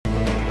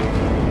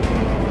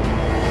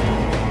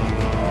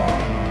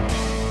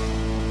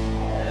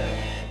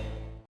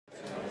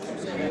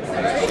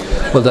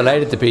Well,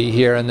 delighted to be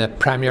here in the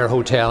Premier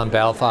Hotel in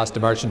Belfast, the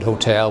Merchant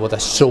Hotel, with a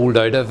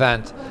sold-out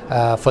event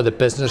for the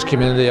business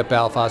community of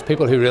Belfast.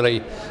 People who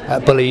really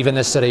believe in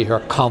the city, who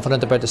are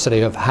confident about the city,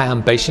 who have high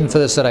ambition for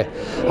the city.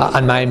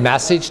 And my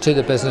message to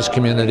the business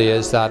community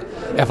is that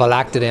if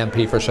elected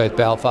MP for South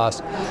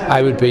Belfast,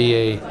 I would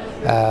be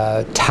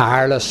a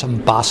tireless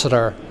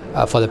ambassador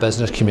for the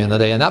business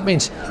community, and that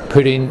means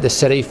putting the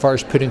city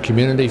first, putting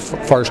community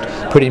first,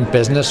 putting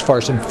business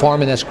first, and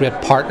forming this great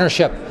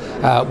partnership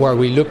where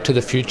we look to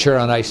the future.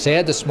 And I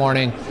said this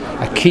morning,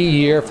 a key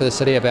year for the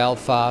city of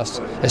Belfast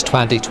is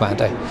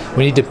 2020.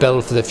 We need to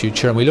build for the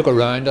future, and we look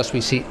around us, we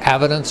see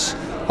evidence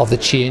of the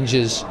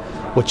changes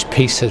which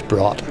peace has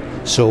brought.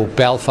 So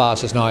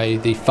Belfast is now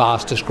the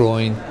fastest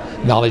growing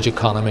knowledge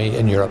economy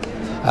in Europe.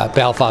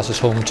 Belfast is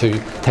home to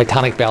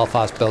Titanic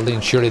Belfast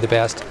building, surely the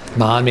best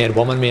man-made,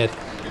 woman-made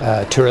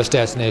tourist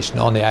destination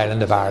on the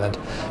island of Ireland.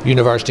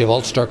 University of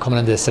Ulster coming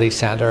into the city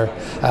centre,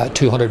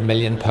 £200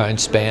 million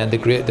spend,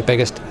 the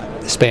biggest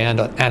spend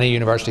on any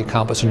university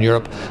campus in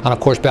Europe. And of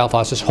course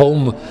Belfast is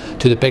home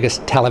to the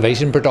biggest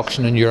television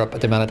production in Europe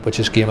at the minute, which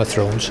is Game of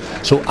Thrones.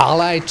 So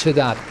allied to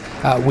that,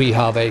 we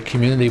have a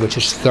community which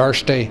is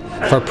thirsty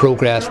for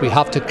progress. We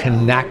have to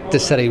connect the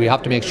city. We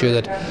have to make sure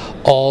that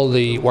all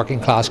the working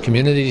class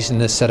communities in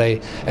this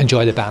city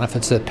enjoy the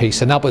benefits of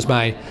peace. And that was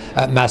my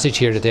message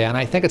here today. And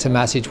I think it's a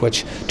message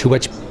to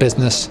which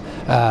business,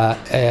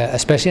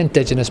 especially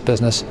Indigenous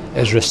business,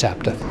 is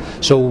receptive.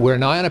 So we're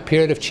now in a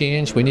period of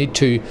change. We need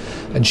to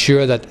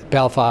ensure that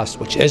Belfast,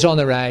 which is on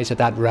the rise,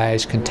 that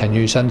rise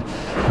continues. And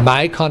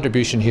my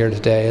contribution here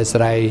today is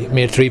that I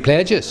made 3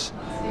 pledges.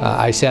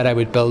 I said I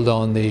would build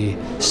on the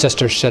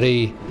Sister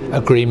City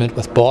agreement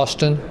with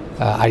Boston.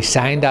 I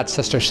signed that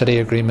Sister City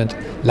agreement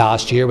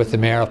last year with the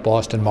Mayor of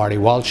Boston, Marty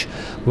Walsh.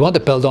 We want to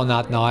build on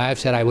that now. I've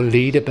said I will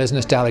lead a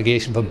business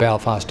delegation from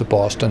Belfast to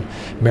Boston.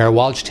 Mayor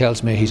Walsh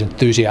tells me he's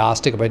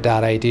enthusiastic about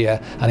that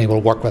idea and he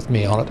will work with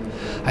me on it.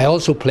 I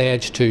also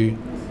pledged to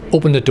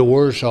open the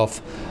doors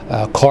of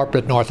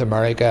corporate North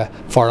America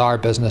for our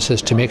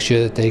businesses to make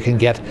sure that they can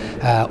get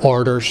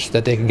orders,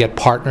 that they can get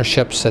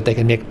partnerships, that they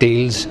can make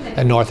deals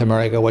in North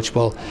America which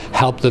will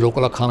help the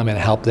local economy and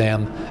help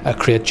them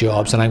create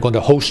jobs. And I'm going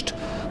to host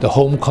the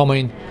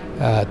homecoming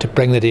to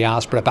bring the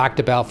diaspora back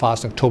to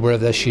Belfast in October of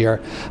this year,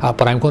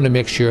 but I'm going to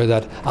make sure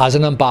that as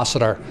an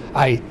ambassador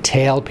I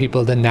tell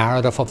people the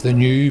narrative of the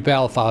new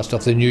Belfast,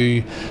 of the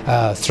new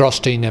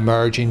thrusting,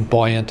 emerging,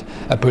 buoyant,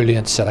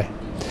 brilliant city.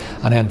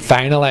 And then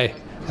finally,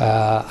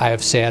 I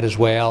have said as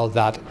well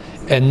that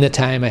in the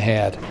time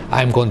ahead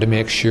I'm going to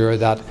make sure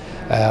that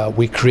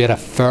we create a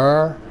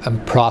fair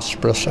and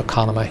prosperous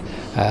economy.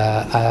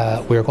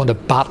 We're going to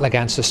battle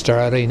against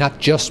austerity, not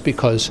just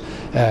because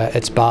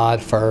it's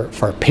bad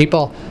for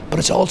people, but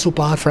it's also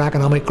bad for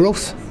economic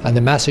growth. And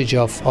the message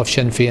of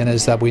Sinn Féin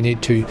is that we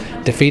need to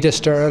defeat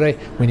austerity,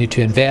 we need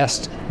to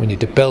invest, we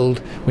need to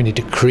build, we need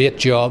to create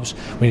jobs,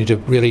 we need to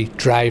really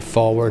drive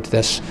forward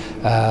this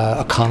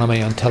economy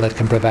until it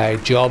can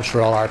provide jobs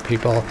for all our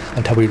people,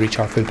 until we reach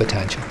our full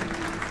potential.